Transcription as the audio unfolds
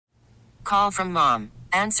Call from mom.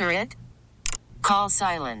 Answer it. Call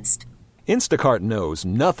silenced. Instacart knows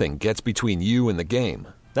nothing gets between you and the game.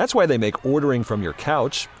 That's why they make ordering from your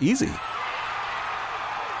couch easy.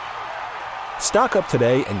 Stock up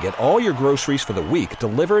today and get all your groceries for the week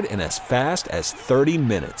delivered in as fast as 30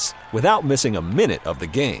 minutes without missing a minute of the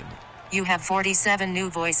game. You have 47 new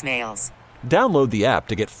voicemails. Download the app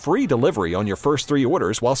to get free delivery on your first 3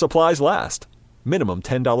 orders while supplies last. Minimum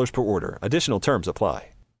 $10 per order. Additional terms apply.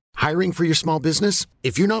 Hiring for your small business?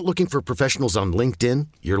 If you're not looking for professionals on LinkedIn,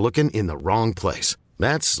 you're looking in the wrong place.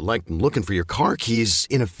 That's like looking for your car keys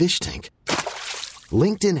in a fish tank.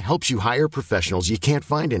 LinkedIn helps you hire professionals you can't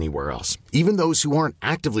find anywhere else, even those who aren't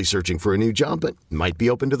actively searching for a new job but might be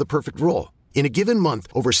open to the perfect role. In a given month,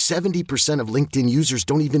 over 70% of LinkedIn users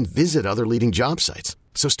don't even visit other leading job sites.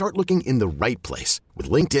 So start looking in the right place. With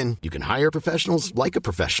LinkedIn, you can hire professionals like a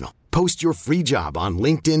professional. Post your free job on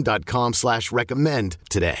linkedin.com/recommend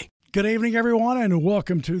today. Good evening, everyone, and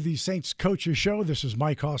welcome to the Saints Coaches Show. This is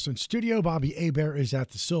Mike Hoss in studio. Bobby Hebert is at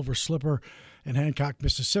the Silver Slipper in Hancock,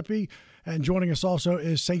 Mississippi. And joining us also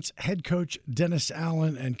is Saints head coach Dennis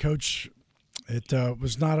Allen. And, Coach, it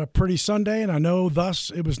was not a pretty Sunday, and I know thus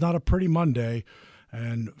it was not a pretty Monday.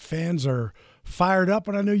 And fans are fired up,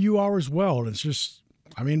 and I know you are as well. And it's just,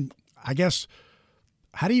 I mean, I guess,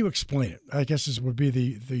 how do you explain it? I guess this would be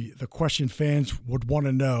the question fans would want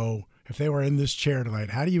to know if they were in this chair tonight.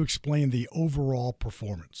 How do you explain the overall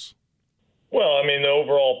performance? Well, I mean, the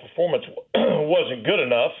overall performance wasn't good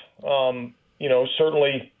enough.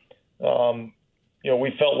 Certainly,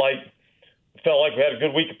 we felt like we had a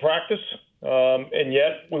good week of practice, and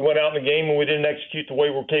yet we went out in the game and we didn't execute the way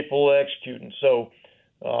we're capable of executing. So,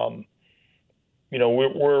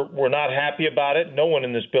 we're not happy about it. No one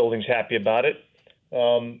in this building's happy about it,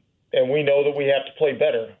 and we know that we have to play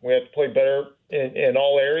better. We have to play better in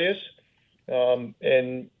all areas, and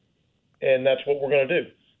that's what we're going to do.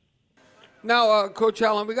 Now, Coach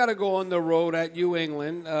Allen, we got to go on the road at New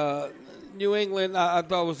England. New England, I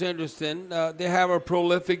thought was interesting. They have a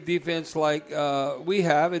prolific defense like we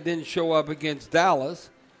have. It didn't show up against Dallas.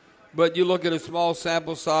 But you look at a small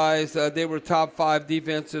sample size, they were top 5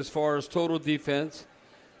 defense as far as total defense.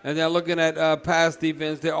 And then looking at pass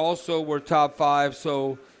defense, they also were top 5.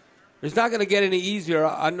 So it's not going to get any easier.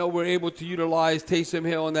 I know we're able to utilize Taysom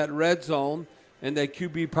Hill in that red zone and that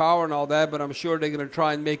QB power and all that, but I'm sure they're going to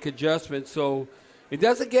try and make adjustments. So it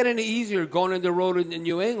doesn't get any easier going on the road in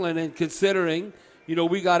New England, and considering,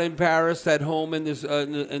 we got embarrassed at home in this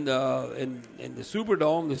in the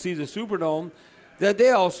Superdome, the Caesars Superdome, that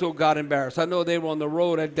they also got embarrassed. I know they were on the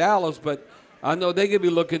road at Dallas, but I know they could be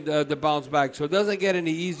looking to bounce back. So it doesn't get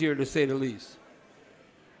any easier, to say the least.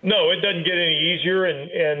 No, it doesn't get any easier,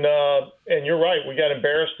 and you're right. We got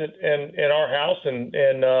embarrassed in our house, and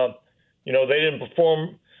they didn't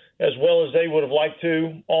perform as well as they would have liked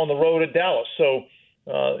to on the road at Dallas. So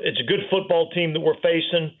it's a good football team that we're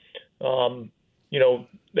facing.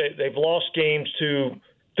 They've lost games to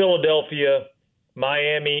Philadelphia,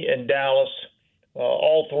 Miami, and Dallas,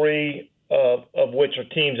 all 3 of which are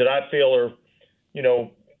teams that I feel are,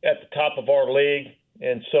 at the top of our league.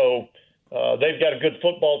 And so they've got a good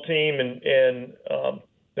football team, and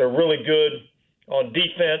they're really good on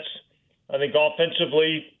defense. I think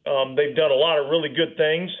offensively, they've done a lot of really good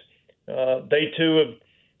things. They too have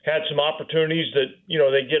had some opportunities that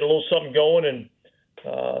they get a little something going and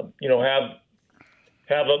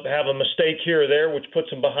have a mistake here or there, which puts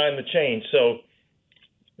them behind the chain. So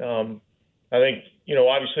I think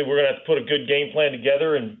obviously we're going to have to put a good game plan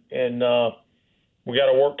together, and we got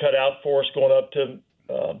our work cut out for us going up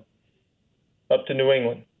to New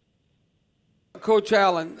England. Coach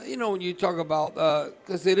Allen, when you talk about,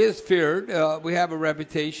 because it is feared, we have a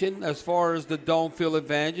reputation as far as the dome field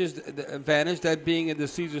advantage, that being in the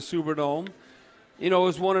Caesars Superdome.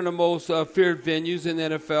 It's one of the most feared venues in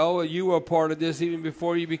the NFL. You were a part of this even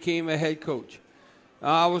before you became a head coach.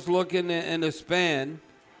 I was looking in a span,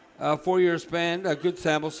 4-year span, a good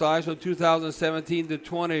sample size, from 2017 to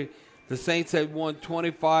 20. The Saints had won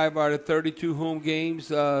 25 out of 32 home games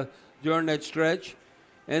during that stretch.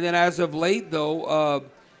 And then as of late, though,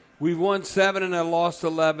 we've won 7 and lost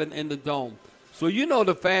 11 in the Dome. So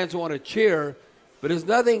the fans want to cheer, but there's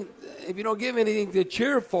nothing – if you don't give anything to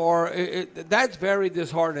cheer for, that's very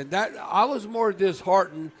disheartening. I was more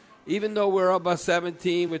disheartened, even though we're up by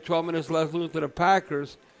 17 with 12 minutes left losing to the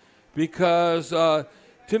Packers, because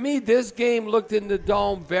to me this game looked in the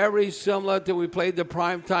Dome very similar to we played the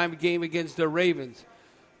primetime game against the Ravens.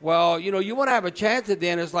 Well, you want to have a chance at the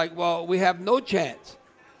end. It's like, well, we have no chance.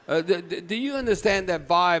 Do you understand that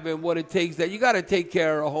vibe and what it takes, that you got to take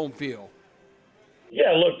care of home field?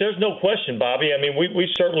 Yeah, look, there's no question, Bobby. I mean, we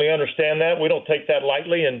certainly understand that. We don't take that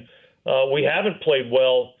lightly, and we haven't played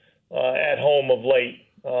well at home of late.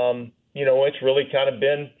 It's really kind of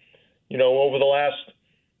been, over the last,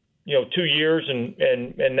 2 years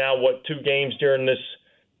and now 2 games during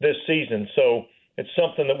this season. So it's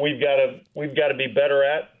something that we've got to be better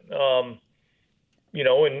at. And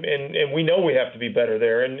we know we have to be better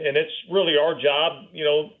there, and it's really our job,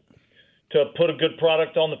 to put a good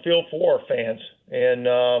product on the field for our fans. And,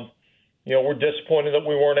 we're disappointed that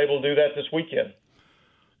we weren't able to do that this weekend.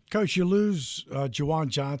 Coach, you lose Juwan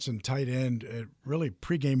Johnson, tight end, at really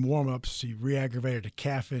pregame warmups. He re-aggravated a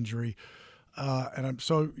calf injury.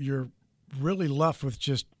 So you're really left with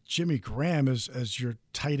just Jimmy Graham as your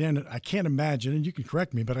tight end. I can't imagine, and you can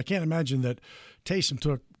correct me, but I can't imagine that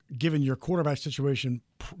Taysom given your quarterback situation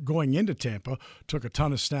going into Tampa, took a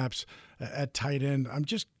ton of snaps at tight end. I'm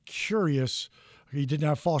just curious. He didn't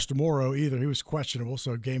have Foster Moreau either. He was questionable,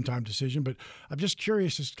 so game time decision. But I'm just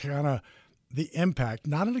curious as to kind of the impact,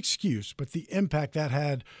 not an excuse, but the impact that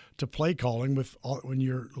had to play calling when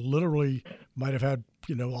you're literally might have had,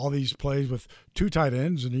 all these plays with 2 tight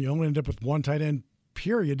ends and you only end up with 1 tight end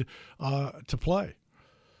period to play.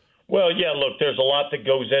 Well, yeah, look, there's a lot that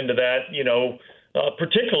goes into that,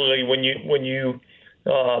 particularly when you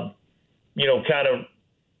kind of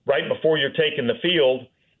right before you're taking the field,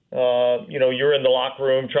 you're in the locker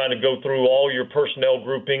room trying to go through all your personnel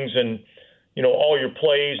groupings and, all your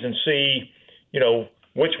plays and see,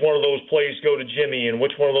 which one of those plays go to Jimmy and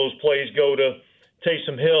which one of those plays go to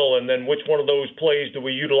Taysom Hill, and then which one of those plays do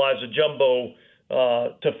we utilize a jumbo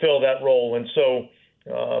to fill that role. And so,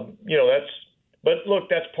 but look,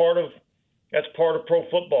 that's part of pro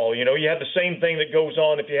football. You have the same thing that goes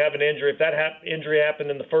on if you have an injury. If that injury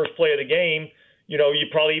happened in the first play of the game, you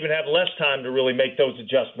probably even have less time to really make those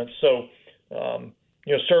adjustments. So,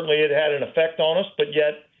 certainly it had an effect on us, but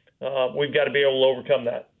yet we've got to be able to overcome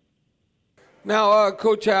that. Now,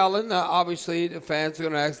 Coach Allen, obviously the fans are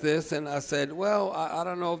going to ask this, and I said, well, I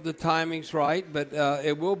don't know if the timing's right, but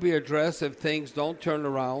it will be addressed if things don't turn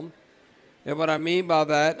around. And what I mean by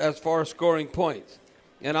that, as far as scoring points,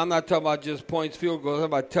 and I'm not talking about just points, field goals,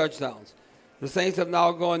 I'm talking about touchdowns. The Saints have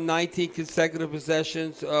now gone 19 consecutive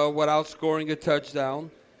possessions without scoring a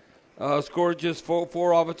touchdown. Scored just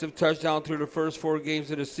four offensive touchdowns through the first 4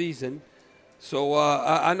 games of the season. So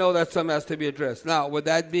I know that's something that has to be addressed. Now, with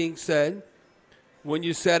that being said, when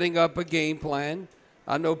you're setting up a game plan,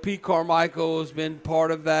 I know Pete Carmichael has been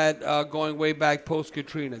part of that going way back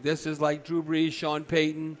post-Katrina. This is like Drew Brees, Sean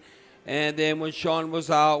Payton, and then when Sean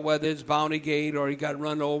was out, whether it's Bounty Gate or he got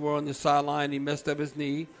run over on the sideline, he messed up his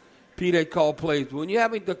knee, Pete had called plays. When you're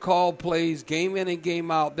having to call plays game in and game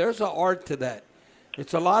out, there's an art to that.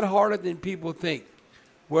 It's a lot harder than people think.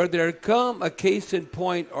 Where there come a case in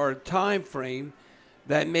point or a time frame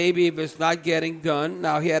that maybe if it's not getting done,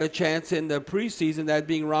 now he had a chance in the preseason, that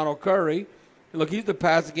being Ronald Curry. Look, he's the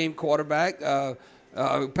passing game quarterback,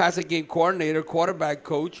 passing game coordinator, quarterback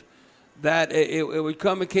coach, that it would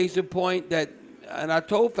come a case in point that, and I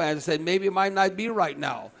told fans, I said, maybe it might not be right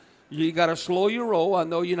now. You got to slow your roll. I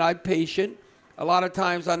know you're not patient. A lot of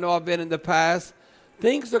times, I know I've been in the past,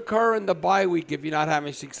 things occur in the bye week if you're not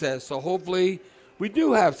having success. So hopefully we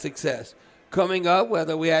do have success. Coming up,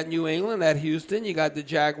 whether we at New England, at Houston, you got the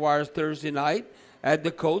Jaguars Thursday night, at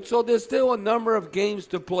the Colts. So there's still a number of games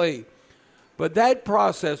to play. But that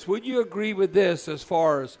process, would you agree with this as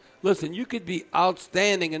far as, listen, you could be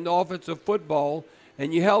outstanding in the offensive football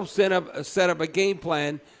and you help set up a game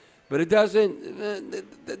plan, but it doesn't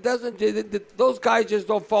those guys just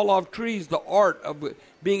don't fall off trees, the art of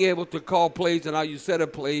being able to call plays and how you set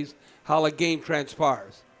up plays, how a game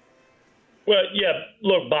transpires. Well, yeah,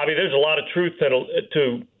 look, Bobby, there's a lot of truth to a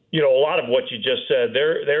lot of what you just said.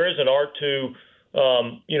 There is an art to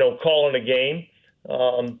calling a game,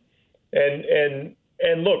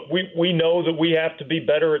 and look, we know that we have to be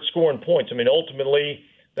better at scoring points. I mean, ultimately,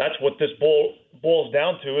 that's what this boils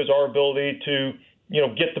down to, is our ability to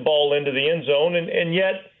get the ball into the end zone, and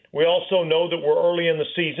yet we also know that we're early in the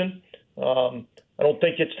season. I don't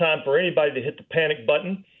think it's time for anybody to hit the panic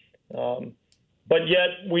button. But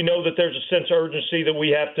yet we know that there's a sense of urgency that we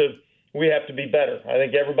have to be better. I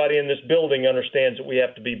think everybody in this building understands that we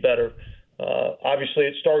have to be better. Obviously,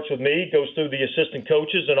 it starts with me, goes through the assistant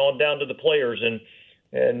coaches, and on down to the players. And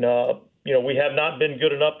we have not been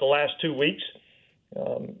good enough the last 2 weeks,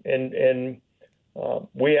 and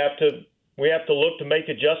we have to look to make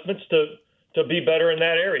adjustments to be better in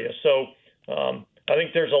that area. So I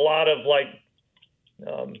think there's a lot of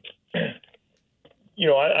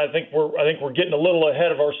I think we're getting a little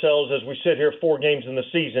ahead of ourselves as we sit here 4 games in the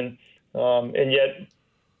season, and yet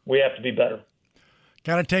we have to be better.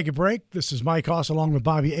 Got to take a break. This is Mike Hoss along with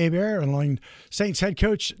Bobby Hebert and along Saints head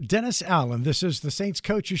coach Dennis Allen. This is the Saints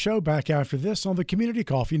Coaches Show. Back after this on the Community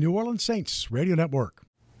Coffee New Orleans Saints Radio Network.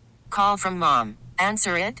 Call from mom.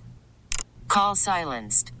 Answer it. Call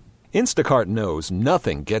silenced. Instacart knows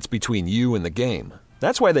nothing gets between you and the game.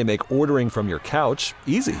 That's why they make ordering from your couch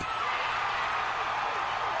easy.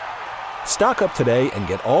 Stock up today and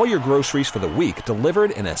get all your groceries for the week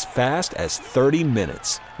delivered in as fast as 30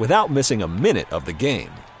 minutes without missing a minute of the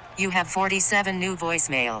game. You have 47 new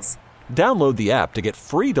voicemails. Download the app to get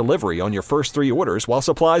free delivery on your first 3 orders while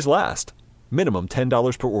supplies last. Minimum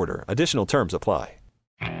 $10 per order. Additional terms apply.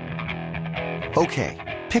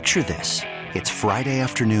 Okay, picture this. It's Friday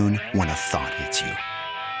afternoon when a thought hits you.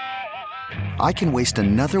 I can waste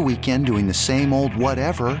another weekend doing the same old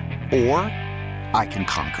whatever, or I can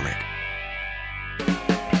conquer it.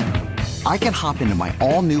 I can hop into my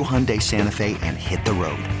all-new Hyundai Santa Fe and hit the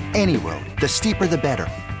road. Any road. The steeper, the better.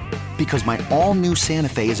 Because my all-new Santa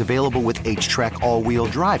Fe is available with H-Track all-wheel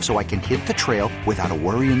drive, so I can hit the trail without a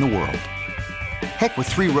worry in the world. Heck, with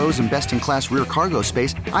 3 rows and best-in-class rear cargo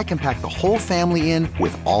space, I can pack the whole family in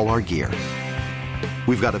with all our gear.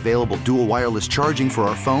 We've got available dual wireless charging for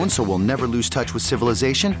our phones, so we'll never lose touch with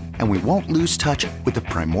civilization, and we won't lose touch with the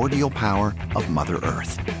primordial power of Mother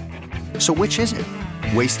Earth. So which is it?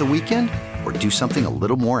 Waste the weekend or do something a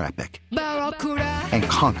little more epic? And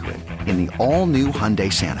conquer it in the all-new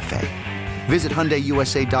Hyundai Santa Fe. Visit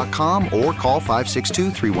HyundaiUSA.com or call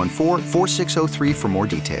 562-314-4603 for more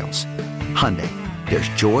details. Hyundai, there's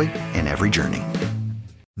joy in every journey.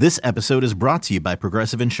 This episode is brought to you by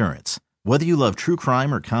Progressive Insurance. Whether you love true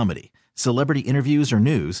crime or comedy, celebrity interviews or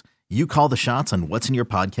news, you call the shots on what's in your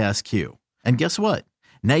podcast queue. And guess what?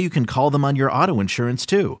 Now you can call them on your auto insurance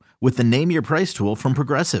too with the Name Your Price tool from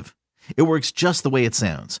Progressive. It works just the way it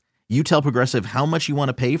sounds. You tell Progressive how much you want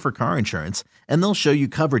to pay for car insurance, and they'll show you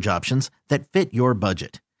coverage options that fit your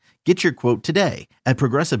budget. Get your quote today at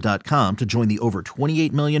Progressive.com to join the over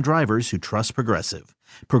 28 million drivers who trust Progressive.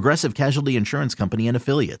 Progressive Casualty Insurance Company and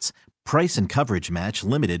Affiliates. Price and coverage match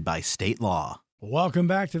limited by state law. Welcome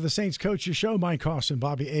back to the Saints Coaches Show. Mike Hoss and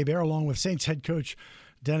Bobby Hebert along with Saints head coach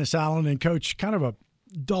Dennis Allen. And, Coach, kind of a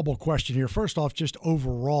double question here. First off, just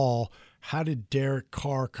overall, how did Derek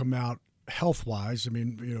Carr come out health-wise? I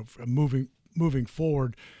mean, you know, moving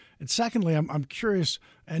forward. And secondly, I'm curious,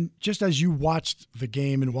 and just as you watched the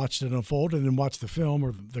game and watched it unfold and then watched the film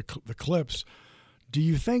or the clips, do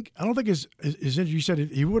you think – I don't think his injury – you said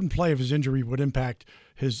he wouldn't play if his injury would impact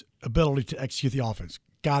his ability to execute the offense.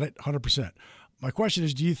 Got it, 100%. My question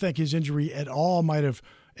is, do you think his injury at all might have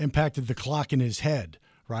impacted the clock in his head,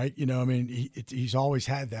 right? You know, I mean, he's always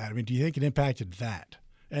had that. I mean, do you think it impacted that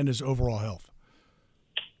and his overall health?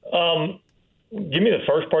 Give me the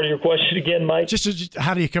first part of your question again, Mike. Just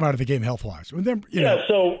how do you come out of the game health-wise? Look,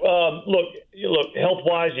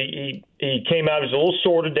 health-wise, he came out. He was a little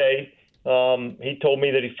sore today. He told me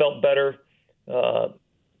that he felt better, on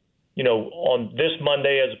this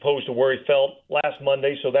Monday as opposed to where he felt last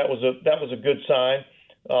Monday. So that was a good sign.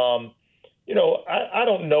 I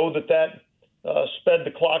don't know that sped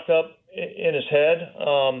the clock up in his head.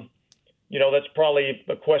 That's probably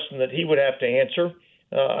a question that he would have to answer.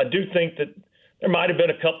 I do think that there might have been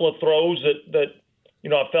a couple of throws that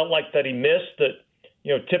I felt like that he missed that,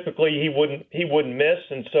 typically he wouldn't miss.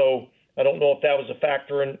 And so I don't know if that was a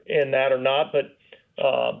factor in that or not. But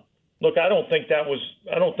look, I don't think that was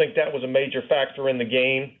a major factor in the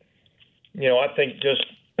game. I think just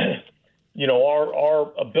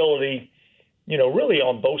our ability, really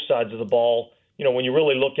on both sides of the ball. When you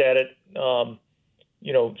really look at it,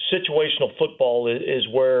 situational football is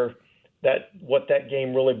where what that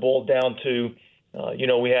game really boiled down to.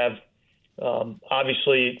 We have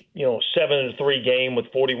obviously 7-3 game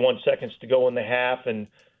with 41 seconds to go in the half, and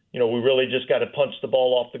we really just got to punch the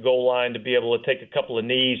ball off the goal line to be able to take a couple of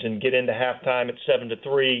knees and get into halftime at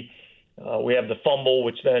 7-3. We have the fumble,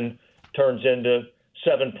 which then turns into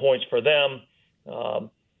 7 points for them.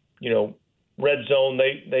 Red zone,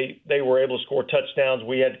 they were able to score touchdowns.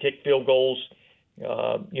 We had to kick field goals.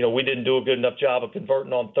 We didn't do a good enough job of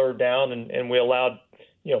converting on third down, and we allowed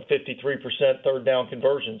 53% third down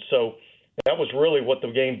conversion. So that was really what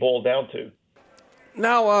the game boiled down to.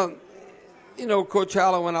 Now, Coach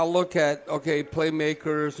Allen, when I look at,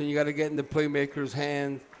 playmakers, and you got to get in the playmakers'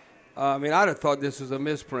 hands, I'd have thought this was a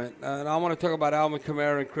misprint. And I want to talk about Alvin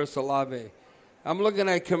Kamara and Chris Olave. I'm looking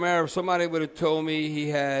at Kamara. If somebody would have told me he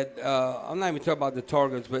had, I'm not even talking about the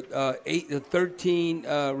targets, but 13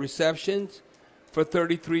 receptions for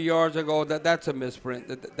 33 yards, I go, that's a misprint.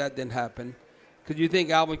 That didn't happen. Because you think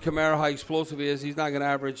Alvin Kamara, how explosive he is, he's not going to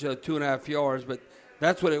average 2.5 yards. But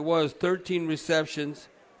That's what it was, 13 receptions,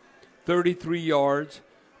 33 yards.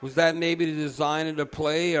 Was that maybe the design of the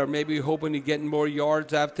play, or maybe hoping to get more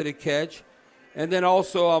yards after the catch? And then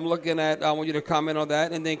also I want you to comment on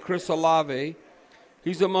that. And then Chris Olave,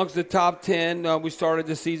 he's amongst the top 10. We started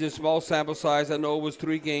the season, small sample size. I know it was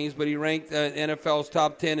 3 games, but he ranked NFL's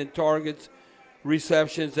top 10 in targets,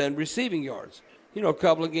 receptions, and receiving yards. A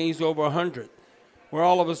couple of games over 100. Where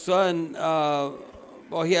all of a sudden,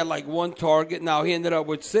 he had like 1 target. Now he ended up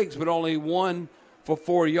with 6, but only 1 for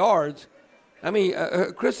 4 yards. I mean,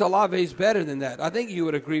 Chris Olave is better than that. I think you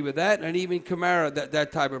would agree with that, and even Kamara,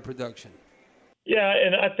 that type of production. Yeah,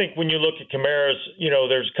 and I think when you look at Kamara's,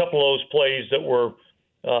 there's a couple of those plays that were,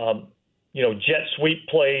 jet sweep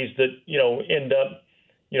plays that, end up,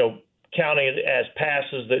 counting it as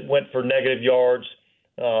passes that went for negative yards.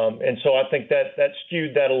 And so I think that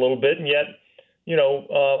skewed that a little bit. And yet,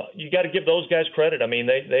 you got to give those guys credit. I mean,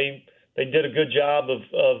 they did a good job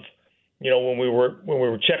of when we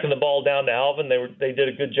were checking the ball down to Alvin, they did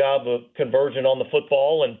a good job of conversion on the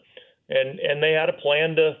football, and they had a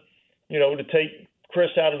plan to take Chris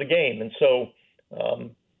out of the game. And so,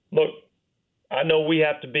 look, I know we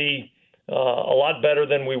have to be a lot better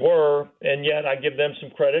than we were, and yet I give them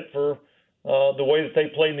some credit for the way that they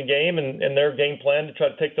played in the game and their game plan to try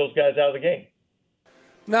to take those guys out of the game.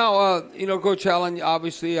 Now, Coach Allen,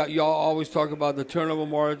 obviously, y'all always talk about the turnover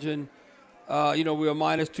margin. We were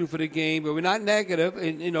 -2 for the game, but we're not negative.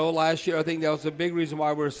 And, last year I think that was a big reason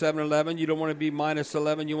why we're 7-11. You don't want to be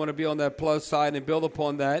 -11. You want to be on that plus side and build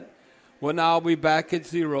upon that. Well, now we're back at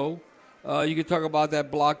 0. You can talk about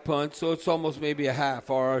that block punt, so it's almost maybe a half.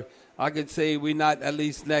 Or I could say we're not at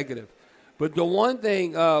least negative. But the one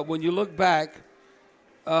thing, when you look back,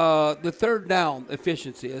 the third down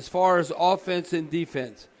efficiency, as far as offense and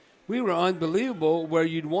defense, we were unbelievable where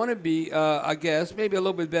you'd want to be, I guess, maybe a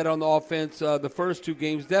little bit better on the offense the first 2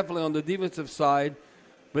 games, definitely on the defensive side.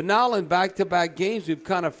 But now in back-to-back games, we've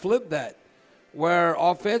kind of flipped that, where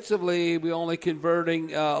offensively we're only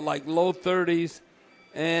converting like low 30s,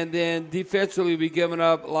 and then defensively we're giving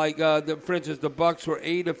up like, for instance, the Bucs were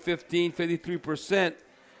 8 of 15, 53%.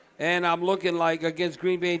 And I'm looking like against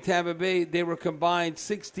Green Bay and Tampa Bay, they were combined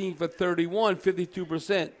 16 for 31,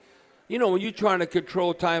 52%. When you're trying to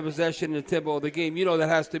control time possession and the tempo of the game, that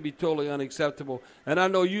has to be totally unacceptable. And I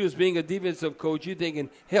know you, as being a defensive coach, you're thinking,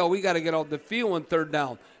 hell, we got to get off the field on third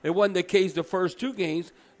down. It wasn't the case the first 2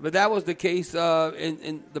 games, but that was the case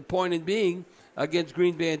in the point in being against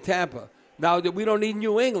Green Bay and Tampa. Now, we don't need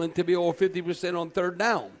New England to be over 50% on third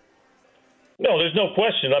down. No, there's no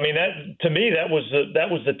question. I mean, to me, that was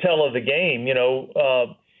the tell of the game.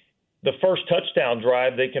 The first touchdown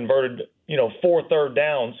drive, they converted, 4 third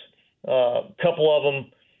downs. Couple of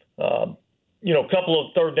them, couple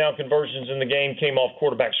of third down conversions in the game came off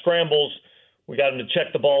quarterback scrambles. We got them to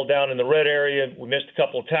check the ball down in the red area. We missed a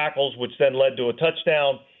couple of tackles, which then led to a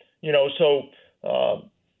touchdown.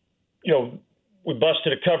 We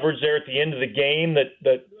busted a coverage there at the end of the game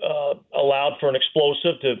that allowed for an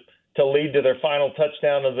explosive to lead to their final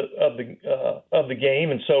touchdown of the game.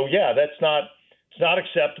 And so, yeah, it's not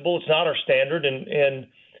acceptable. It's not our standard, and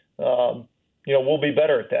we'll be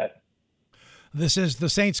better at that. This is the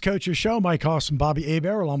Saints Coaches Show. Mike Hodges and Bobby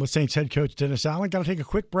Hebert, along with Saints head coach Dennis Allen. Got to take a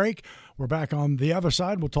quick break. We're back on the other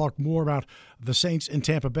side. We'll talk more about the Saints in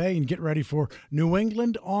Tampa Bay and get ready for New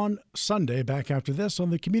England on Sunday. Back after this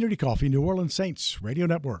on the Community Coffee New Orleans Saints Radio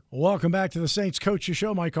Network. Welcome back to the Saints Coaches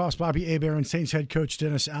Show. Mike Hodges, Bobby Hebert, and Saints head coach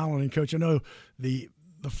Dennis Allen. And, Coach, I know the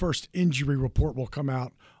first injury report will come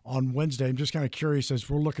out on Wednesday. I'm just kind of curious, as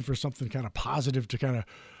we're looking for something kind of positive to kind of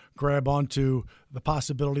grab onto the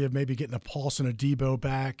possibility of maybe getting a Paulson, a Debo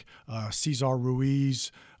back, Cesar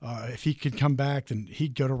Ruiz. If he could come back, then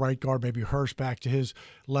he'd go to right guard, maybe Hurst back to his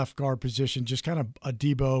left guard position, just kind of a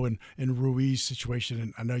Debo and Ruiz situation.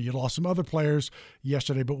 And I know you lost some other players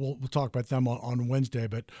yesterday, but we'll talk about them on Wednesday.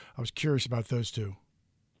 But I was curious about those two.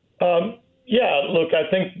 Yeah, look,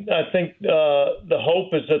 I think the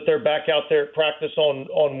hope is that they're back out there at practice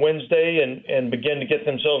on Wednesday and begin to get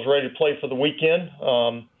themselves ready to play for the weekend.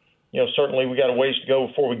 Certainly we got a ways to go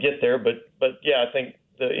before we get there, but yeah, I think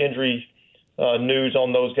the injury news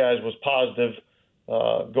on those guys was positive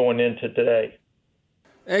going into today.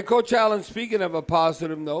 And Coach Allen, speaking of a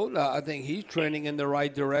positive note, I think he's trending in the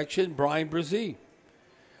right direction. Brian Brzee.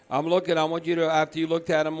 I want you to, after you looked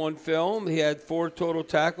at him on film, he had 4 total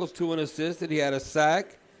tackles, 2 unassisted. He had a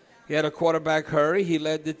sack. He had a quarterback hurry. He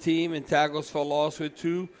led the team in tackles for loss with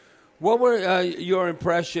 2. What were your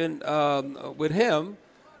impression with him?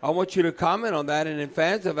 I want you to comment on that. And then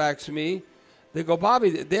fans have asked me, they go, Bobby,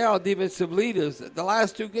 they're our defensive leaders. The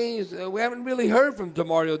last 2 games, we haven't really heard from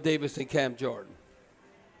Demario Davis and Cam Jordan.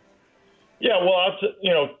 Yeah, well,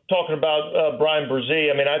 talking about Brian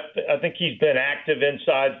Brzee, I mean, I think he's been active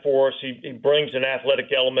inside for us. He brings an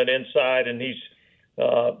athletic element inside, and he's,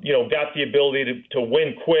 got the ability to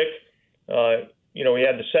win quick. He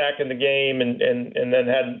had the sack in the game and then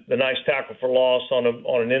had the nice tackle for loss on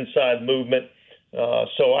an inside movement.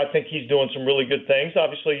 So I think he's doing some really good things.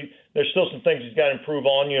 Obviously, there's still some things he's got to improve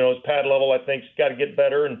on. His pad level, I think, has got to get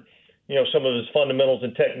better, and some of his fundamentals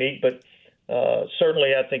and technique. But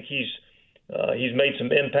certainly, I think he's made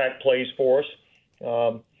some impact plays for us.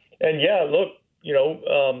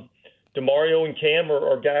 DeMario and Cam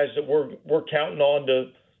are guys that we're counting on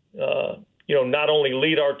to not only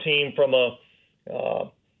lead our team from a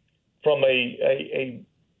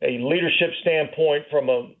leadership standpoint, from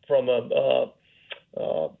a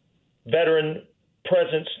veteran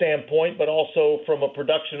presence standpoint, but also from a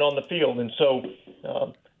production on the field. And so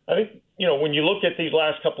I think, when you look at these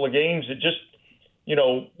last couple of games, it just,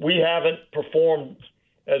 we haven't performed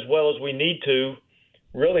as well as we need to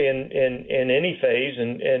really in any phase.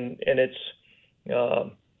 And it's,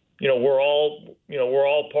 we're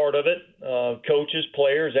all part of it, coaches,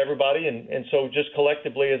 players, everybody. And so just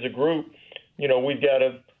collectively as a group, we've got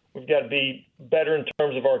to be better in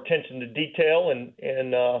terms of our attention to detail, and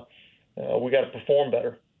we got to perform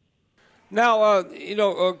better. Now,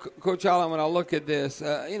 Coach Allen, when I look at this,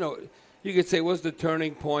 you could say it was the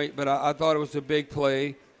turning point, but I thought it was a big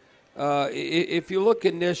play. If you look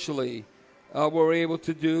initially, what we're able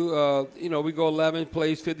to do, we go 11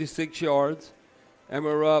 plays, 56 yards, and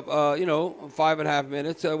we're up, 5.5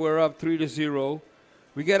 minutes. We're up 3-0.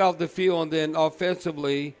 We get off the field, and then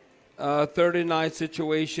offensively, 39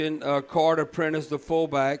 situation, Carter Prentice, the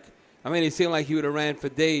fullback. I mean, it seemed like he would have ran for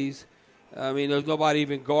days. I mean, there's nobody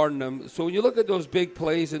even guarding him. So when you look at those big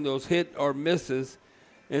plays and those hit or misses,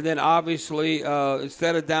 and then obviously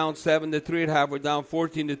instead of down 7-3 at half, we're down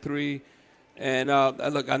 14-3. And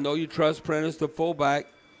look, I know you trust Prentice, the fullback,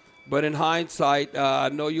 but in hindsight, I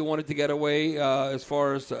know you wanted to get away as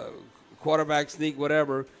far as quarterback sneak,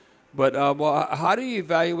 whatever. But how do you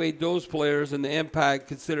evaluate those players and the impact,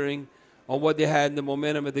 considering on what they had in the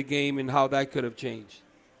momentum of the game and how that could have changed?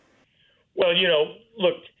 Well,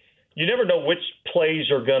 look, you never know which plays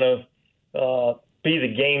are going to be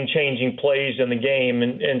the game-changing plays in the game,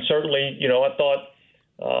 and certainly, I thought,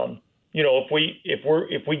 if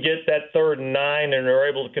we get that 3rd and 9 and are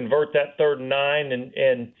able to convert that 3rd and 9,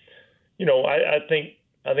 and I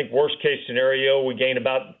think worst-case scenario, we gain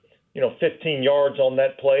about 15 yards on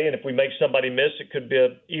that play, and if we make somebody miss, it could be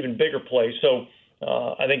an even bigger play. So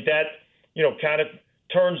I think that kind of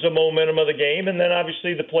turns the momentum of the game, and then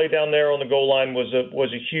obviously the play down there on the goal line was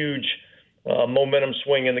a huge momentum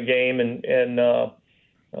swing in the game, and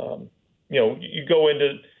you go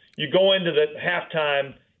into the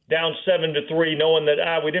halftime down 7-3, knowing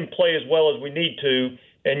that we didn't play as well as we need to,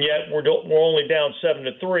 and yet we're only down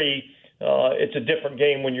 7-3. It's a different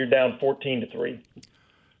game when you're down 14-3.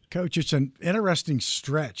 Coach, it's an interesting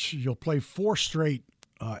stretch. You'll play 4 straight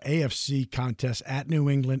AFC contests at New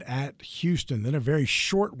England, at Houston, then a very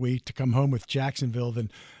short week to come home with Jacksonville,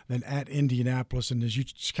 then at Indianapolis. And as you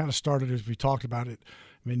kind of started, as we talked about it,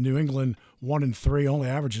 I mean, New England 1-3, only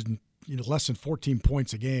averages less than 14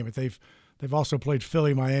 points a game, but they've also played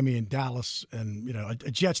Philly, Miami, and Dallas, and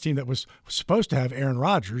a Jets team that was supposed to have Aaron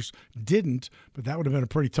Rodgers didn't, but that would have been a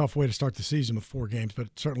pretty tough way to start the season with 4 games,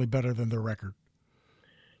 but certainly better than their record.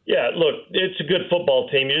 Yeah, look, it's a good football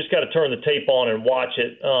team. You just got to turn the tape on and watch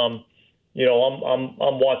it. I'm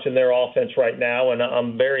watching their offense right now, and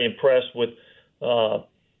I'm very impressed with. I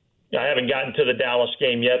haven't gotten to the Dallas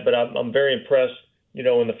game yet, but I'm very impressed. In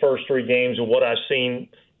the first 3 games of what I've seen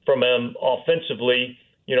from them offensively.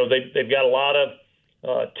 They've got a lot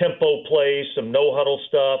of tempo plays, some no huddle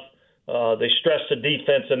stuff. They stress the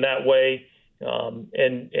defense in that way,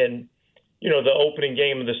 and the opening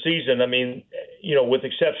game of the season, I mean, with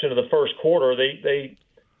exception of the first quarter, they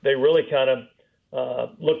really kind of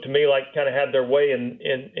looked to me like kind of had their way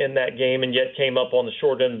in that game, and yet came up on the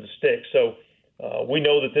short end of the stick. So we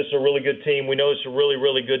know that this is a really good team. We know it's a really,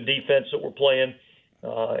 really good defense that we're playing,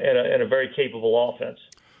 and a very capable offense.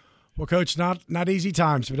 Well, Coach, not easy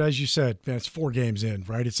times, but as you said, man, it's 4 games in,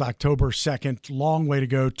 right? It's October 2nd, long way to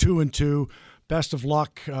go, 2-2. Best of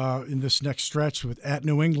luck in this next stretch at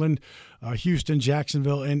New England, Houston,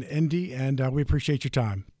 Jacksonville, and Indy, and we appreciate your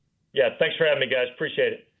time. Yeah, thanks for having me, guys.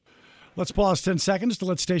 Appreciate it. Let's pause 10 seconds to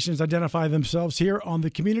let stations identify themselves here on the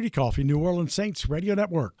Community Coffee New Orleans Saints Radio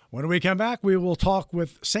Network. When we come back, we will talk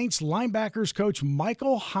with Saints linebackers coach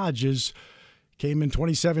Michael Hodges. Came in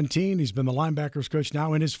 2017. He's been the linebackers coach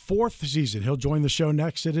now in his 4th season. He'll join the show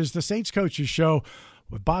next. It is the Saints Coaches Show.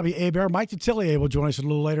 with Bobby Hebert. Mike Detillier will join us a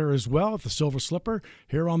little later as well at the Silver Slipper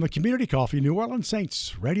here on the Community Coffee New Orleans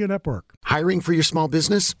Saints Radio Network. Hiring for your small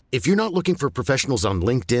business? If you're not looking for professionals on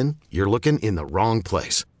LinkedIn, you're looking in the wrong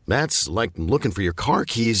place. That's like looking for your car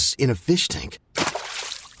keys in a fish tank.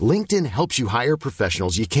 LinkedIn helps you hire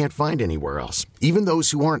professionals you can't find anywhere else, even those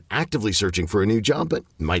who aren't actively searching for a new job but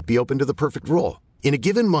might be open to the perfect role. In a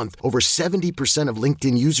given month, over 70% of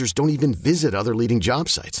LinkedIn users don't even visit other leading job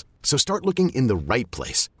sites. So start looking in the right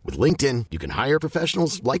place. With LinkedIn, you can hire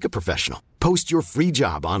professionals like a professional. Post your free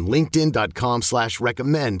job on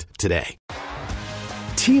linkedin.com/recommend today.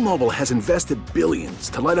 T-Mobile has invested billions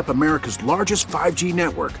to light up America's largest 5G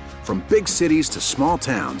network, from big cities to small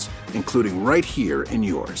towns, including right here in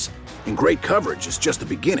yours. And great coverage is just the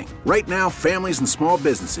beginning. Right now, families and small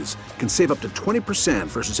businesses can save up to 20%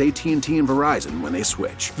 versus AT&T and Verizon when they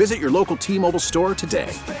switch. Visit your local T-Mobile store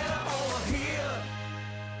today.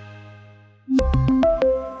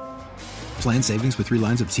 Plan savings with 3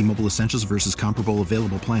 lines of T-Mobile Essentials versus comparable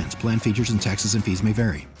available plans. Plan features and taxes and fees may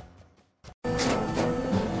vary.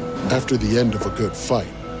 After the end of a good fight,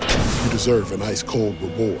 you deserve an ice-cold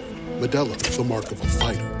reward. Modelo is the mark of a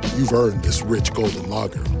fighter. You've earned this rich golden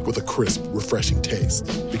lager with a crisp, refreshing taste.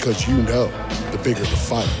 Because you know, the bigger the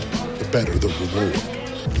fight, the better the reward.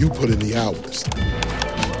 You put in the hours,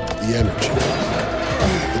 the energy,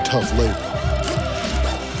 the tough labor.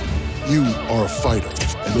 You are a fighter,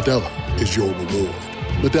 and Modelo is your reward.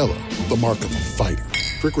 Modelo, the mark of a fighter.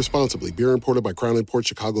 Drink responsibly. Beer imported by Crown Imports,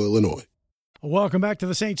 Chicago, Illinois. Welcome back to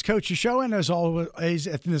the Saints Coaches Show, and as always,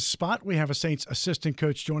 at this spot, we have a Saints assistant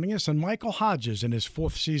coach joining us, and Michael Hodges, in his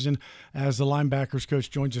 4th season as the linebackers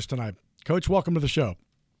coach, joins us tonight. Coach, welcome to the show.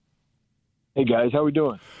 Hey guys, how we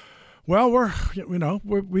doing? Well,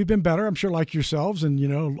 we've been better, I'm sure, like yourselves, and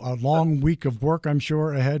a long week of work, I'm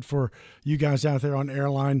sure, ahead for you guys out there on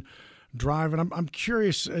Airline Drive, and I'm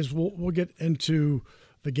curious as we'll get into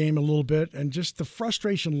the game a little bit, and just the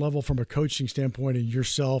frustration level from a coaching standpoint and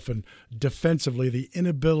yourself, and defensively, the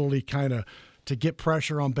inability kind of to get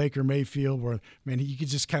pressure on Baker Mayfield, where, man, you could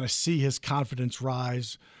just kind of see his confidence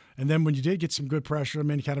rise. And then when you did get some good pressure, I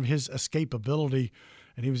mean, kind of his escapability,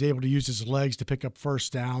 and he was able to use his legs to pick up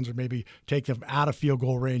first downs or maybe take them out of field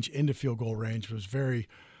goal range into field goal range, was it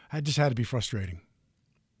just had to be frustrating.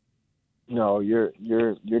 No, you're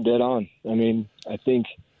dead on. I mean, I think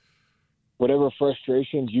whatever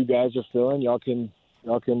frustrations you guys are feeling, y'all can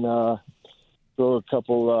throw a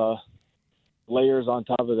couple layers on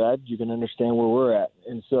top of that. You can understand where we're at.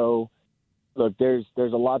 And so, look, there's a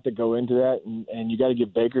lot that go into that, and you got to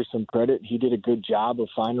give Baker some credit. He did a good job of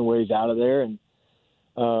finding ways out of there. And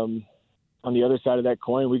on the other side of that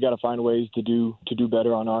coin, we got to find ways to do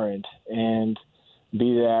better on our end, and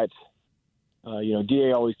be that.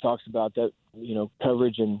 DA always talks about that.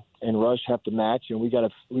 Coverage and rush have to match, and we got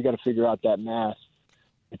to figure out that math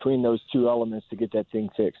between those two elements to get that thing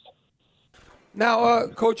fixed. Now,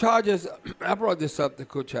 Coach Hodges, I brought this up to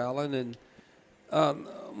Coach Allen, and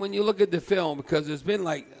when you look at the film, because there's been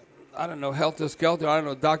helter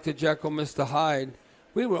skelter, Dr. Jekyll, Mr. Hyde,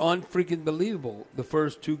 we were unfreaking believable the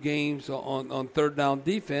first 2 games on third down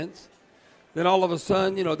defense. Then all of a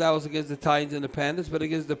sudden, that was against the Titans and the Panthers, but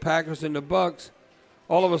against the Packers and the Bucks,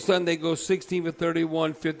 all of a sudden they go 16 for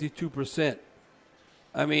 31, 52%.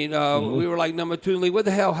 I mean, we were like number 2 in the league. What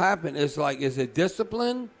the hell happened? Is it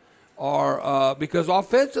discipline, or because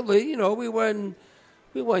offensively, we weren't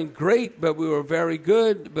great, but we were very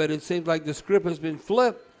good. But it seems like the script has been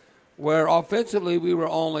flipped, where offensively we were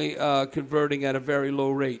only converting at a very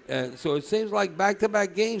low rate. And so it seems like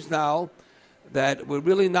back-to-back games now that we're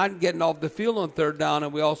really not getting off the field on third down,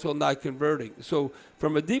 and we're also not converting. So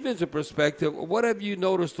from a defensive perspective, what have you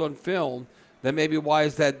noticed on film that maybe why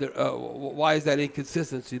is that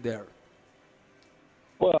inconsistency there?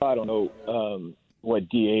 Well, I don't know what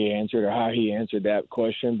DA answered or how he answered that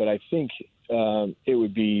question, but I think it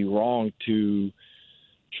would be wrong to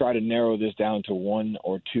try to narrow this down to 1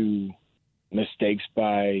 or 2 mistakes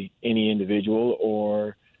by any individual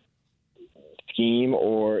or scheme,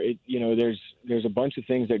 or there's a bunch of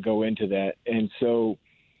things that go into that. And so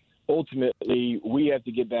ultimately we have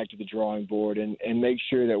to get back to the drawing board and make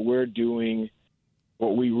sure that we're doing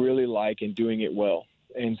what we really like and doing it well.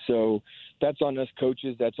 And so that's on us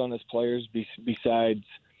coaches, that's on us players, besides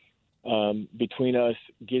between us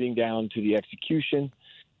getting down to the execution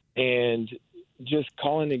and just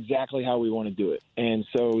calling exactly how we want to do it. And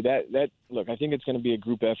so that look, I think it's going to be a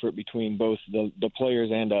group effort between both the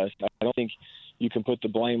players and us. I don't think you can put the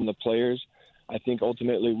blame on the players. I think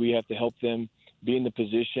ultimately we have to help them be in the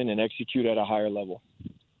position and execute at a higher level.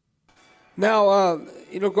 Now,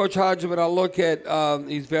 Coach Hodges, when I look at,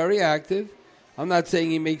 he's very active. I'm not saying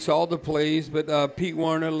he makes all the plays, but Pete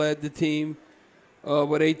Werner led the team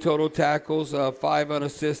with 8 total tackles, 5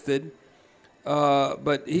 unassisted.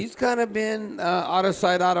 But he's kind of been out of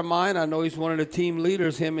sight, out of mind. I know he's one of the team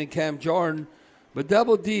leaders, him and Cam Jordan. But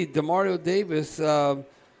Double D, Demario Davis,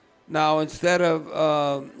 now instead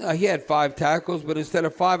of he had 5 tackles, but instead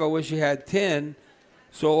of 5, I wish he had 10.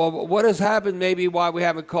 So what has happened, maybe why we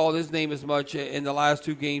haven't called his name as much in the last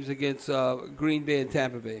 2 games against Green Bay and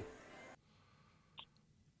Tampa Bay?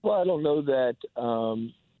 Well, I don't know that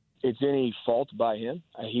it's any fault by him.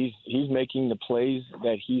 He's making the plays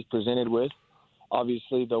that he's presented with.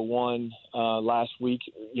 Obviously, the one last week,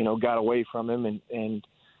 got away from him, and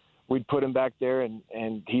we'd put him back there,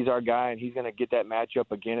 and he's our guy, and he's going to get that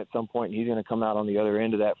matchup again at some point, and he's going to come out on the other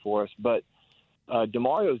end of that for us. But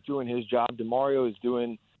Demario's doing his job. Demario is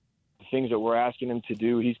doing the things that we're asking him to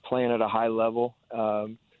do. He's playing at a high level.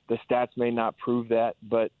 The stats may not prove that,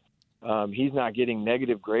 but he's not getting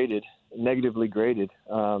negatively graded.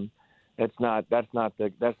 That's not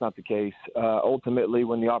the case. Ultimately,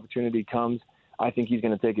 when the opportunity comes, I think he's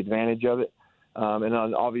going to take advantage of it.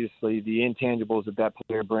 And obviously, the intangibles that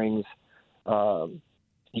player brings,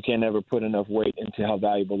 you can never put enough weight into how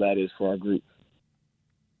valuable that is for our group.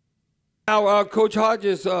 Now, Coach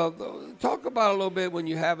Hodges, talk about a little bit when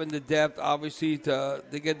you're having the depth, obviously, to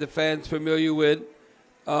get the fans familiar with.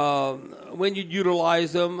 When you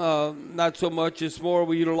utilize them, not so much. It's more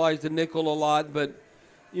we utilize the nickel a lot. But,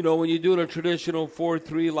 when you're doing a traditional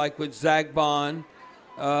 4-3 like with Zach Bond,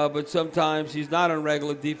 but sometimes he's not on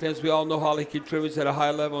regular defense. We all know how he contributes at a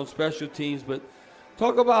high level on special teams. But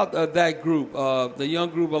talk about that group, the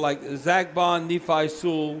young group of like Zach Bond, Nephi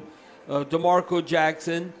Sewell, DeMarco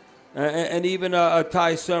Jackson, and even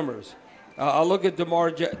Ty Summers. I look at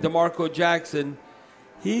DeMarco Jackson.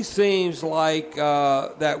 He seems like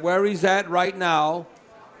that where he's at right now,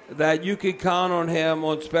 that you can count on him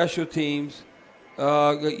on special teams,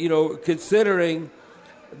 considering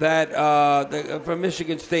that from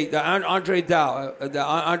Michigan State, the Andre Dow,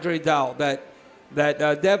 that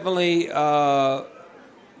definitely that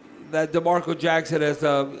DeMarco Jackson has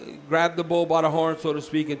grabbed the bull by the horn, so to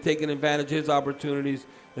speak, and taken advantage of his opportunities,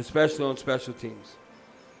 especially on special teams.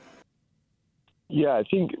 Yeah, I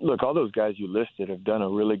think, look, all those guys you listed have done a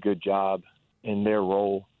really good job in their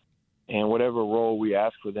role. And whatever role we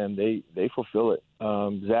ask for them, they fulfill it.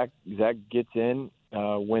 Zach gets in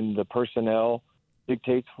when the personnel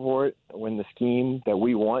dictates for it, when the scheme that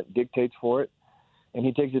we want dictates for it, and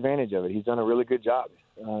he takes advantage of it. He's done a really good job.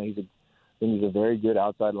 He's a very good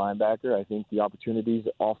outside linebacker. I think the opportunities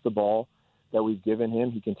off the ball that we've given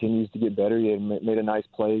him, he continues to get better. He had made a nice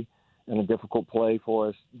play and a difficult play for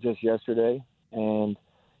us just yesterday, and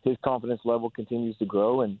his confidence level continues to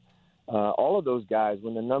grow. And all of those guys,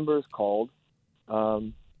 when the number is called, I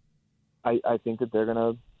think that they're going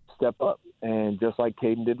to step up, and just like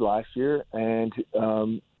Caden did last year, and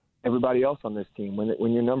everybody else on this team.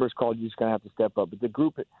 When your number is called, you're just going to have to step up. But the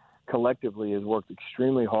group collectively has worked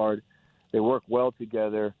extremely hard. They work well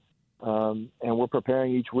together, and we're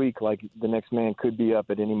preparing each week like the next man could be up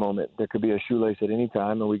at any moment. There could be a shoelace at any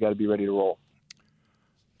time, and we got to be ready to roll.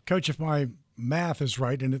 Coach, if my math is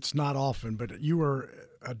right, and it's not often, but you were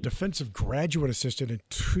a defensive graduate assistant in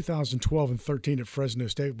 2012 and 13 at Fresno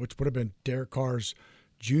State, which would have been Derek Carr's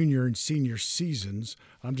junior and senior seasons.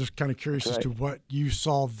 I'm just kind of curious as to what you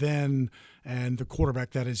saw then and the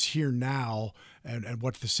quarterback that is here now and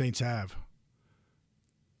what the Saints have.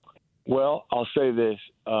 Well, I'll say this.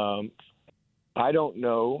 I don't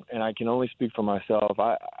know, and I can only speak for myself.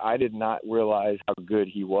 I did not realize how good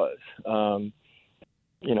he was. I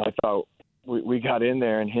thought we got in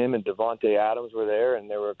there, and him and Devontae Adams were there, and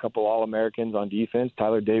there were a couple All-Americans on defense.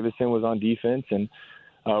 Tyler Davison was on defense, and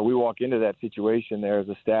we walk into that situation there as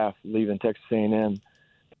a staff leaving Texas A&M.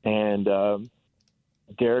 And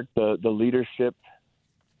Derek, the leadership,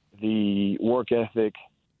 the work ethic,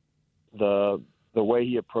 the way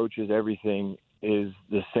he approaches everything is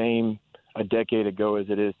the same a decade ago as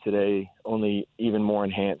it is today, only even more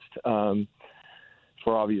enhanced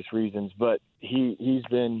for obvious reasons. But he's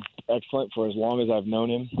been excellent for as long as I've known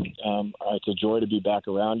him. It's a joy to be back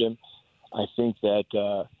around him. I think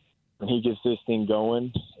that when he gets this thing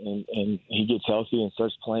going and he gets healthy and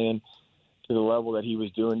starts playing to the level that he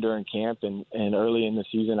was doing during camp and early in the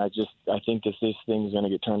season, I think that this thing's going to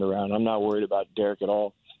get turned around. I'm not worried about Derek at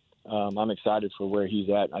all. I'm excited for where he's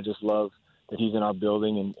at. I just love that he's in our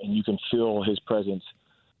building and you can feel his presence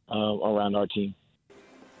around our team.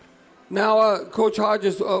 Now, Coach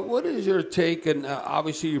Hodges, what is your take? And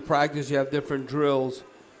obviously, you practice, you have different drills,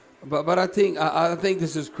 but I think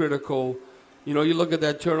this is critical. You know, you look at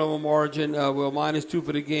that turnover margin, we're -2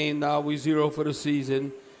 for the game. Now we're 0 for the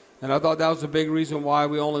season. And I thought that was a big reason why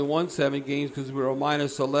we only won 7 games, because we were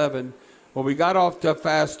 -11. But we got off to a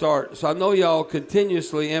fast start. So I know y'all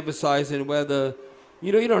continuously emphasizing whether,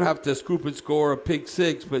 you don't have to scoop and score a pick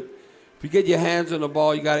 6, but if you get your hands on the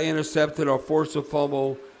ball, you got to intercept it or force a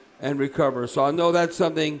fumble and recover. So I know that's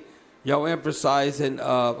something y'all emphasize. And,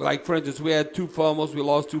 like, for instance, we had 2 fumbles. We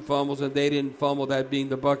lost 2 fumbles, and they didn't fumble, that being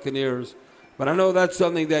the Buccaneers. But I know that's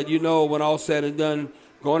something that when all said and done,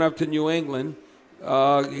 going up to New England,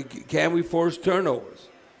 can we force turnovers?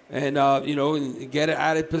 And, get it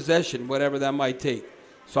out of possession, whatever that might take.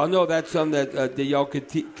 So I know that's something that y'all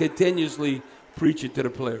continuously preach it to the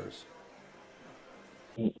players.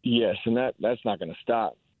 Yes, and that's not going to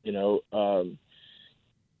stop.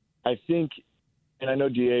 I think, and I know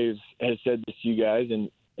DA has said this to you guys,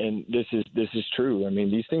 and this is true. I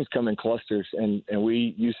mean, these things come in clusters, and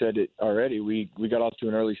you said it already. We got off to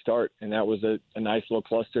an early start, and that was a nice little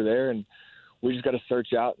cluster there, and we just got to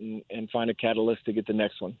search out and find a catalyst to get the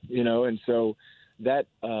next one, and so that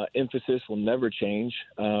emphasis will never change.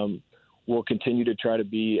 We'll continue to try to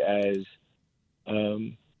be as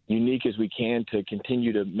unique as we can to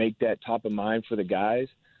continue to make that top of mind for the guys.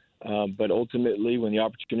 But ultimately, when the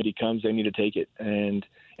opportunity comes, they need to take it, and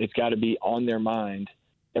it's got to be on their mind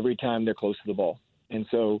every time they're close to the ball. And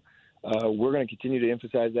so we're going to continue to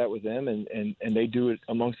emphasize that with them, and they do it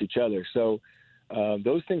amongst each other. So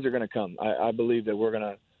those things are going to come. I believe that we're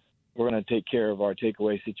going to take care of our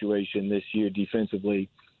takeaway situation this year defensively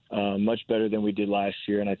much better than we did last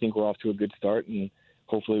year, and I think we're off to a good start, and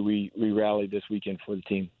hopefully we rally this weekend for the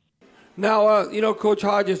team. Now, Coach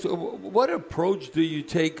Hodges, what approach do you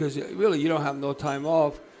take? Because really you don't have no time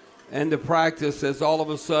off, and the practice is all of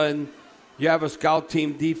a sudden you have a scout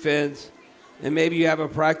team defense, and maybe you have a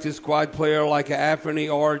practice squad player like an Anthony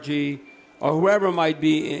RG or whoever it might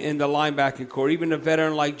be in the linebacking core, even a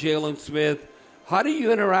veteran like Jalen Smith. How do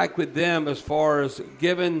you interact with them as far as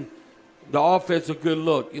giving the offense a good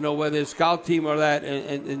look, whether it's scout team or that,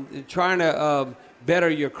 and trying to better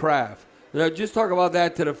your craft? Just talk about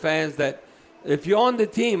that to the fans, that if you're on the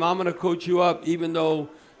team, I'm going to coach you up, even though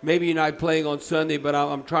maybe you're not playing on Sunday, but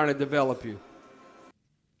I'm trying to develop you.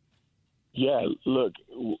 Yeah, look,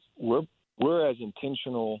 we're as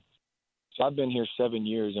intentional. So I've been here 7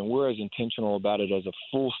 years, and we're as intentional about it as a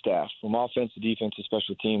full staff, from offense to defense to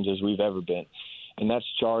special teams, as we've ever been. And that's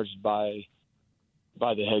charged by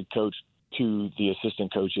the head coach to the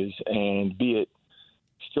assistant coaches, and be it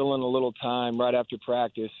stealing a little time right after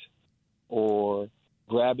practice or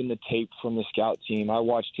grabbing the tape from the scout team. I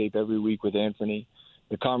watch tape every week with Anthony.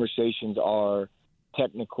 The conversations are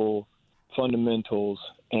technical, fundamentals,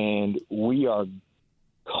 and we are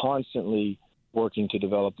constantly working to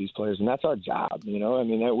develop these players, and that's our job.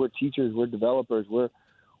 We're teachers, we're developers.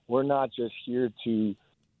 We're not just here to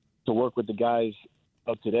work with the guys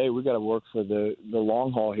of today. We got to work for the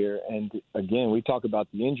long haul here. And again, we talk about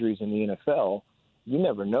the injuries in the NFL. You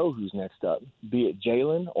never know who's next up, be it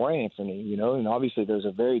Jalen or Anthony, and obviously those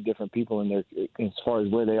are very different people as far as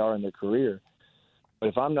where they are in their career. But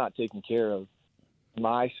if I'm not taking care of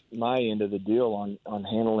my end of the deal on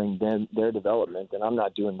handling their development, then I'm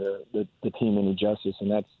not doing the team any justice,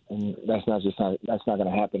 and that's not going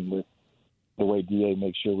to happen with the way DA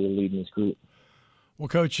makes sure we're leading this group. Well,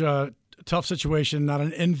 Coach, tough situation, not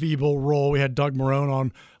an enviable role. We had Doug Marrone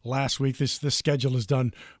on last week. This schedule is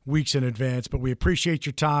done weeks in advance, but we appreciate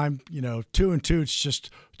your time. 2-2, it's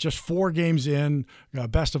just 4 games in.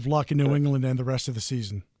 Best of luck in New England and the rest of the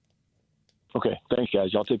season. Okay, thanks,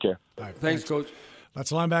 guys. Y'all take care. All right, thanks, Coach.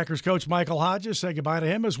 That's linebackers coach Michael Hodges. Say goodbye to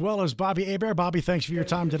him, as well as Bobby Hebert. Bobby, thanks for your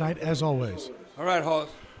time tonight, as always. All right, Hoss.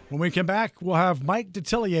 When we come back, we'll have Mike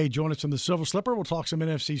Detillier join us from the Silver Slipper. We'll talk some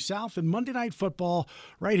NFC South and Monday Night Football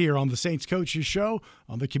right here on the Saints Coaches Show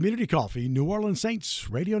on the Community Coffee New Orleans Saints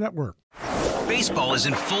Radio Network. Baseball is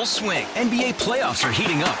in full swing. NBA playoffs are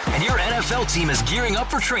heating up, and your NFL team is gearing up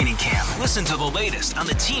for training camp. Listen to the latest on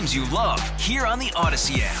the teams you love here on the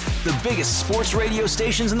Odyssey app. The biggest sports radio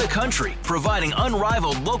stations in the country, providing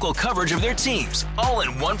unrivaled local coverage of their teams, all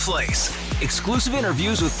in one place. Exclusive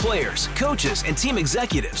interviews with players, coaches, and team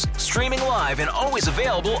executives, streaming live and always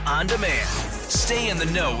available on demand. Stay in the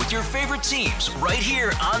know with your favorite teams right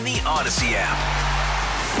here on the Odyssey app.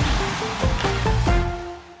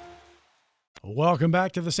 Welcome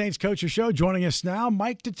back to the Saints Coaches Show. Joining us now,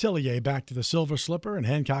 Mike Detillier, back to the Silver Slipper in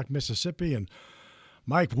Hancock, Mississippi. And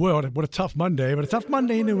Mike, what a tough Monday, but a tough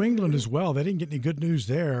Monday in New England as well. They didn't get any good news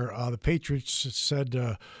there. The Patriots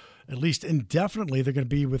said at least indefinitely, they're going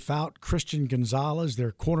to be without Christian Gonzalez,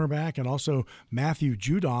 their cornerback, and also Matthew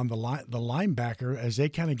Judon, the linebacker, as they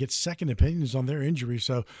kind of get second opinions on their injury.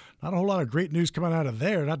 So not a whole lot of great news coming out of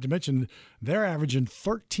there, not to mention they're averaging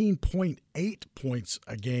 13.8 points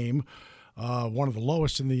a game, one of the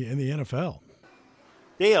lowest in the NFL.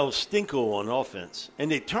 They El Stinko on offense, and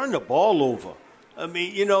they turn the ball over. I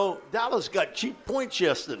mean, Dallas got cheap points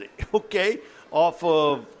yesterday, okay, off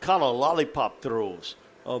of kind of lollipop throws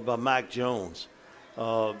by Mac Jones.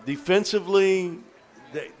 Defensively,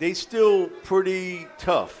 they still pretty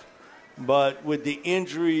tough. But with the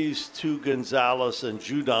injuries to Gonzalez and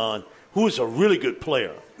Judon, who is a really good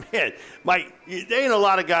player, man, Mike, there ain't a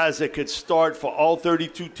lot of guys that could start for all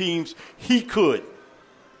 32 teams. He could.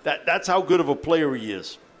 That's how good of a player he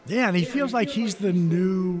is. Yeah, and he feels like he's the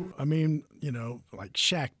new, like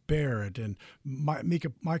Shaq Barrett and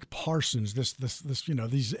Mike Parsons, this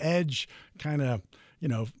these edge kind of,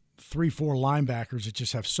 3-4 linebackers that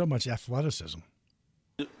just have so much athleticism.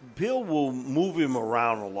 Bill will move him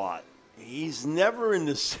around a lot. He's never in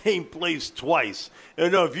the same place twice.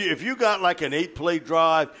 If you got like an 8-play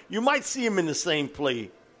drive, you might see him in the same play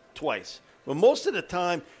twice. But most of the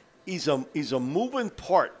time, he's a moving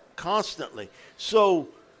part constantly. So,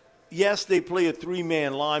 yes, they play a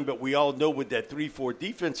 3-man line, but we all know what that 3-4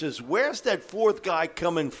 defense is. Where's that fourth guy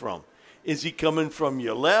coming from? Is he coming from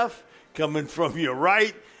your left, coming from your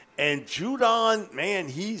right? And Judon, man,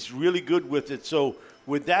 he's really good with it. So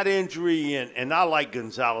with that injury, and I like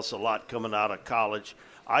Gonzalez a lot coming out of college,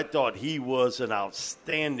 I thought he was an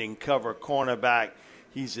outstanding cover cornerback.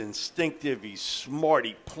 He's instinctive. He's smart.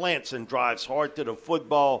 He plants and drives hard to the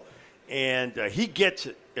football, and he gets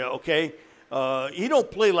it, okay? He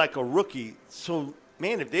don't play like a rookie. So,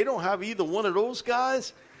 man, if they don't have either one of those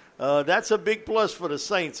guys, that's a big plus for the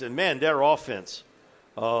Saints. And, man, their offense.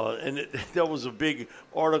 There was a big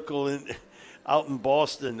article out in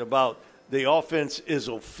Boston about the offense is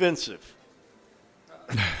offensive.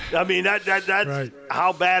 I mean, that's right.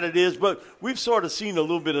 How bad it is. But we've sort of seen a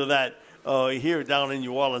little bit of that here down in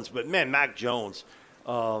New Orleans. But, man, Mac Jones,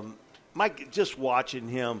 Mike, just watching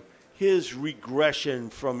him, his regression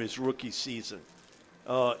from his rookie season,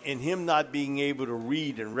 and him not being able to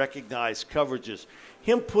read and recognize coverages,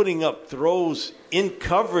 him putting up throws in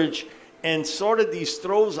coverage and sort of these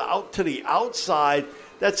throws out to the outside,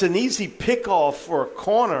 that's an easy pickoff for a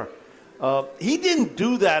corner. He didn't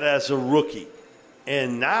do that as a rookie.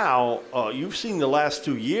 And now, you've seen the last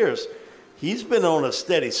 2 years, he's been on a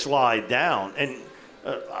steady slide down. And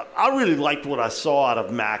I really liked what I saw out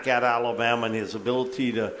of Mac at Alabama and his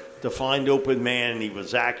ability to find open man. He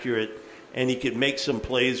was accurate, and he could make some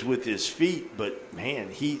plays with his feet. But,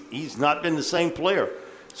 man, he's not been the same player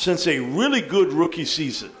since a really good rookie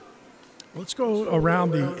season. Let's go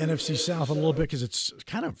around the NFC South a little bit because it's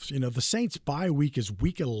kind of, the Saints' bye week is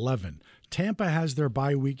week 11. Tampa has their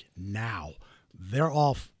bye week now. They're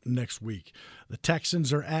off next week. The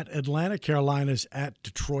Texans are at Atlanta. Carolina's at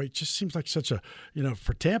Detroit. Just seems like such a,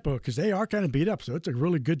 for Tampa, because they are kind of beat up. So it's a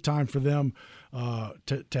really good time for them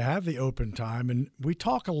to have the open time. And we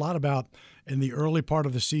talk a lot about in the early part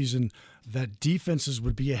of the season that defenses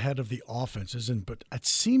would be ahead of the offenses. But it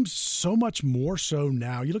seems so much more so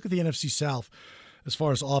now. You look at the NFC South as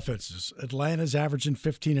far as offenses. Atlanta's averaging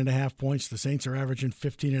 15.5 points. The Saints are averaging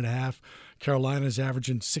 15.5. Carolina's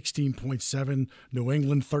averaging 16.7. New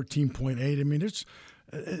England 13.8.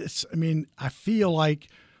 I mean, I feel like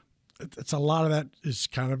it's a lot of that is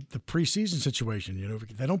kind of the preseason situation.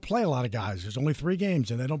 They don't play a lot of guys. There's only 3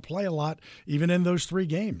 games, and they don't play a lot even in those 3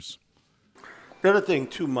 games. The other thing,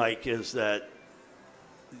 too, Mike, is that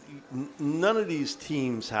none of these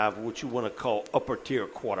teams have what you want to call upper-tier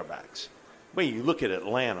quarterbacks. When you look at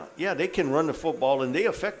Atlanta, yeah, they can run the football, and they're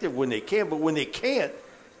effective when they can, but when they can't,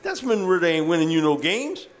 Desmond Ridder ain't winning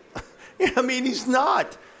games. I mean, he's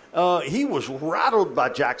not. He was rattled by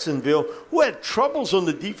Jacksonville, who had troubles on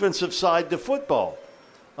the defensive side of the football.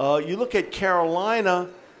 You look at Carolina,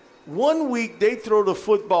 one week they throw the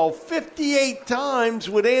football 58 times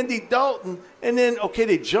with Andy Dalton, and then,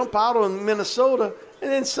 they jump out on Minnesota,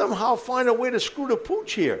 and then somehow find a way to screw the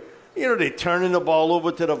pooch here. They're turning the ball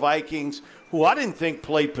over to the Vikings, who I didn't think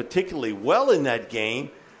played particularly well in that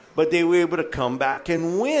game, but they were able to come back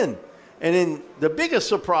and win. And then the biggest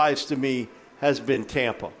surprise to me has been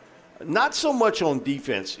Tampa. Not so much on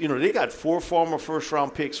defense. They got 4 former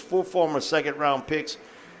first-round picks, 4 former second-round picks.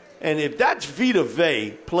 And if that's Vita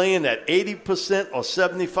Vea playing at 80% or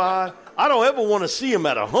 75%, I don't ever want to see him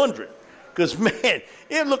at 100. Because, man,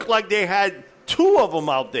 it looked like they had 2 of them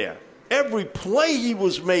out there. Every play he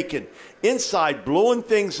was making inside, blowing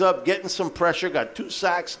things up, getting some pressure, got 2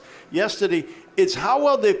 sacks yesterday. It's how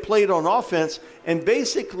well they played on offense and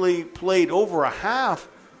basically played over a half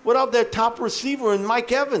without their top receiver in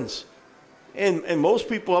Mike Evans. And most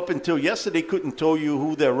people up until yesterday couldn't tell you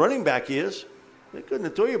who their running back is. They couldn't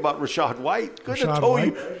have told you about Rashad White. Couldn't have told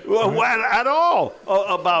you at all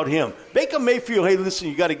about him. Baker Mayfield, hey, listen,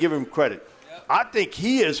 you got to give him credit. I think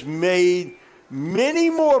he has made many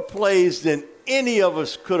more plays than any of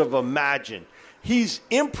us could have imagined. He's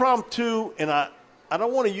impromptu, and I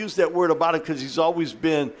don't want to use that word about him because he's always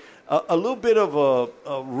been a little bit of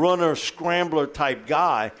a runner, scrambler type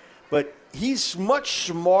guy, but he's much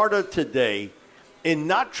smarter today in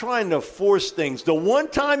not trying to force things. The one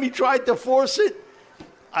time he tried to force it,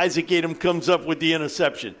 Isaac Edom comes up with the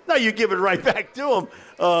interception. Now you give it right back to him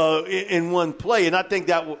in one play, and I think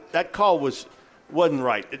that call wasn't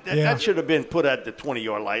right. That should have been put at the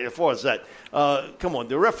 20-yard line. As far as that, come on,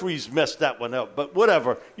 the referees messed that one up. But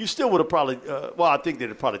whatever, you still would have probably. I think they'd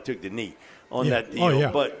have probably took the knee on that deal.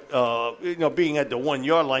 But being at the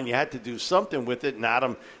 1-yard line, you had to do something with it. And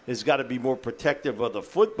Adam has got to be more protective of the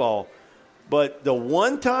football. But the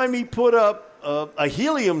one time he put up a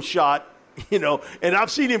helium shot, and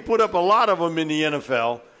I've seen him put up a lot of them in the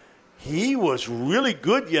NFL. He was really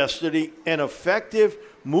good yesterday and effective,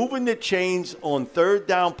 moving the chains on third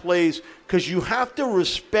down plays because you have to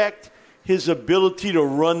respect his ability to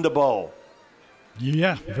run the ball.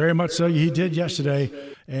 Yeah, very much so. He did yesterday,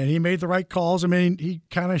 and he made the right calls. I mean, he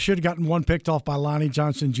kind of should have gotten one picked off by Lonnie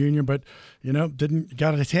Johnson Jr., but, didn't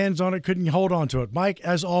got his hands on it, couldn't hold on to it. Mike,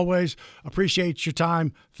 as always, appreciate your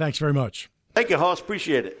time. Thanks very much. Thank you, Hoss.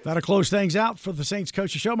 Appreciate it. That'll close things out for the Saints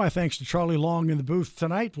Coaches Show. My thanks to Charlie Long in the booth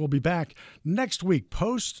tonight. We'll be back next week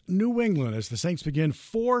post-New England as the Saints begin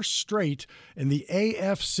 4 straight in the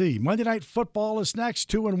AFC. Monday Night Football is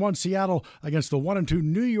next. 2-1 Seattle against the 1-2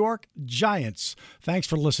 New York Giants. Thanks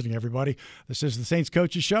for listening, everybody. This is the Saints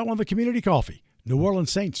Coaches Show on the Community Coffee, New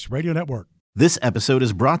Orleans Saints Radio Network. This episode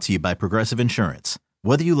is brought to you by Progressive Insurance.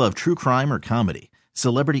 Whether you love true crime or comedy,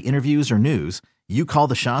 celebrity interviews or news, you call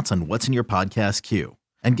the shots on what's in your podcast queue.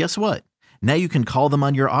 And guess what? Now you can call them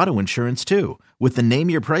on your auto insurance too with the Name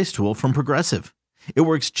Your Price tool from Progressive. It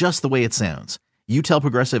works just the way it sounds. You tell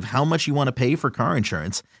Progressive how much you want to pay for car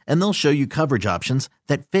insurance, and they'll show you coverage options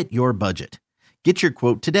that fit your budget. Get your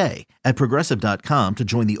quote today at Progressive.com to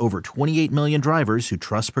join the over 28 million drivers who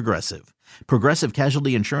trust Progressive. Progressive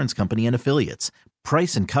Casualty Insurance Company and Affiliates.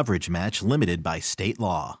 Price and coverage match limited by state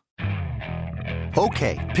law.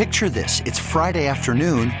 Okay, picture this. It's Friday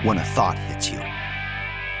afternoon when a thought hits you.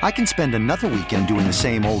 I can spend another weekend doing the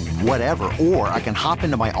same old whatever, or I can hop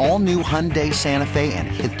into my all-new Hyundai Santa Fe and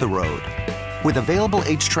hit the road. With available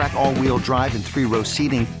H-Track all-wheel drive and 3-row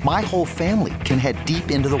seating, my whole family can head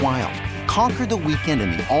deep into the wild. Conquer the weekend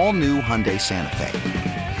in the all-new Hyundai Santa Fe.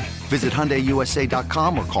 Visit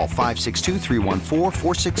HyundaiUSA.com or call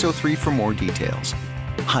 562-314-4603 for more details.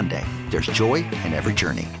 Hyundai, there's joy in every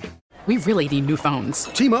journey. We really need new phones.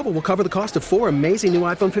 T-Mobile will cover the cost of 4 amazing new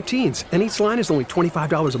iPhone 15s, and each line is only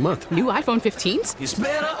 $25 a month. New iPhone 15s? It's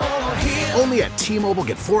better over here. Only at T-Mobile,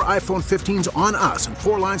 get 4 iPhone 15s on us and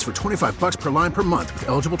 4 lines for $25 per line per month with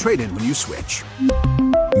eligible trade-in when you switch.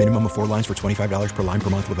 Minimum of 4 lines for $25 per line per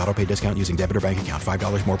month with autopay discount using debit or bank account.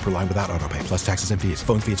 $5 more per line without autopay, plus taxes and fees.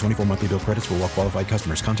 Phone fee at 24 monthly bill credits for well-qualified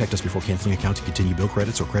customers. Contact us before canceling account to continue bill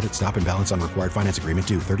credits or credit stop and balance on required finance agreement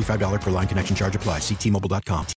due. $35 per line connection charge applies. See T-Mobile.com.